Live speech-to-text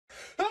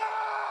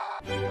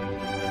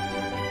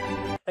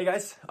Hey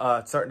guys,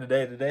 starting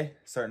today,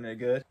 starting it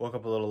good. Woke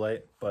up a little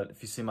late, but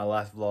if you see my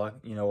last vlog,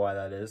 you know why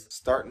that is.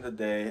 Starting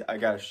today, I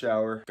got a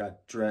shower,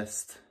 got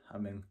dressed.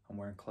 I'm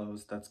wearing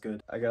clothes, that's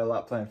good. I got a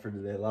lot planned for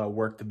today, a lot of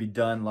work to be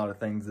done, a lot of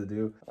things to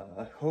do.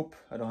 I hope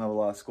I don't have a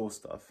lot of school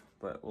stuff,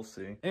 but we'll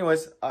see.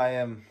 Anyways, I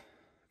am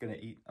gonna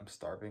eat, I'm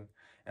starving.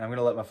 And I'm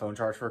gonna let my phone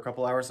charge for a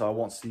couple hours, so I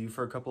won't see you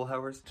for a couple of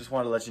hours. Just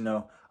wanted to let you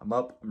know I'm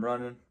up, I'm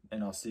running,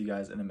 and I'll see you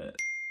guys in a minute.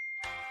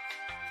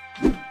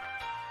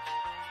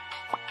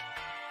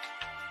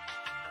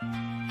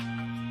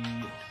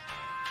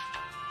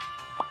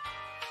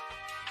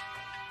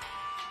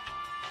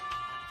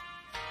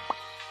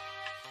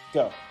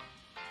 Go.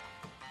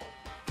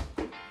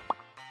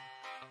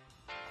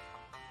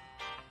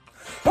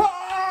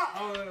 Ah!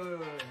 Oh,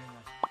 wait.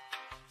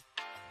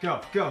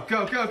 Go. Go.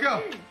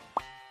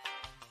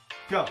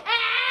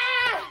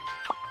 Ah!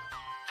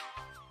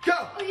 Go.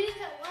 Oh, you didn't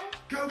tell what?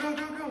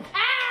 Go.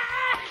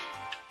 Ah!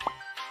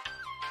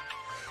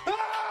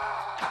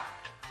 Ah!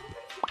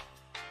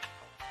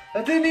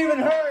 That didn't even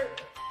hurt.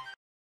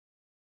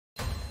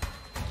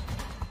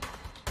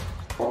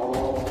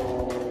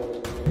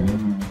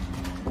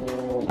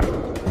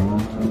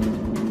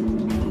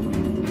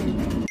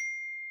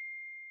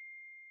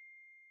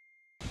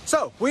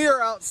 So we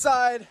are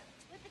outside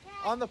With the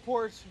cat. on the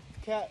porch.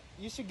 Cat,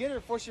 you should get her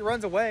before she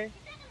runs away.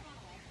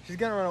 She's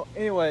gonna run away.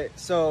 Anyway,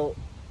 so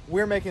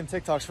we're making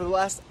TikToks for the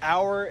last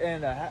hour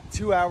and a half,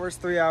 2 hours,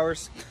 3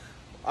 hours.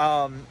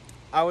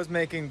 I was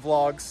making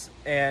vlogs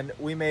and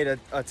we made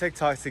a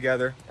TikTok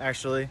together,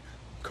 actually,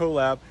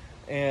 collab,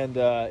 and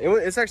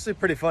it's actually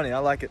pretty funny. I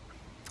like it,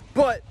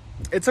 but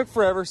it took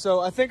forever.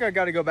 So I think I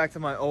got to go back to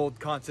my old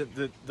content,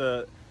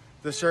 the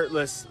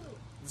shirtless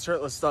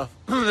stuff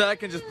that I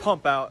can just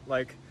pump out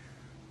like.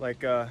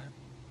 Boo.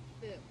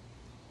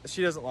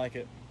 She doesn't like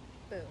it,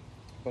 Boo.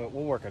 but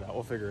we'll work it out.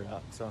 We'll figure it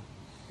out. So.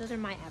 Those are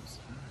my abs.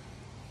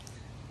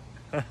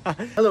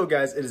 Hello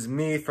guys, it is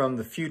me from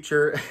the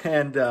future,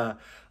 and I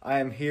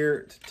am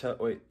here to tell,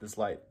 wait, this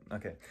light,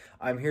 okay.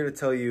 I'm here to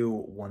tell you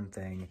one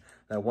thing.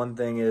 That one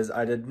thing is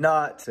I did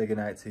not say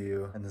goodnight to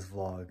you in this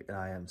vlog, and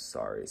I am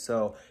sorry.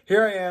 So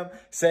here I am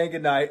saying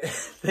goodnight.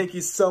 Thank you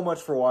so much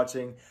for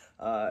watching.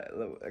 I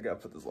gotta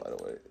put this light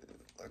away.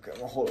 Okay, I'm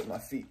gonna hold it with my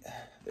feet.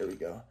 There we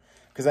go.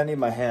 Because I need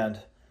my hand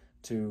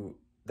to,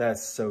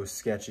 that's so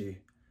sketchy.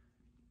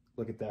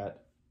 Look at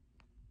that.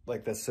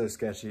 Like, that's so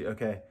sketchy.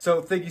 Okay, so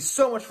thank you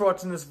so much for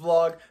watching this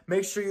vlog.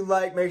 Make sure you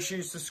like, make sure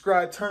you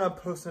subscribe, turn on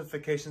post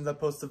notifications. I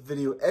post a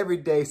video every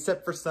day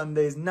except for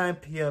Sundays, 9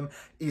 p.m.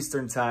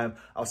 Eastern time.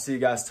 I'll see you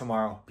guys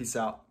tomorrow. Peace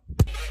out.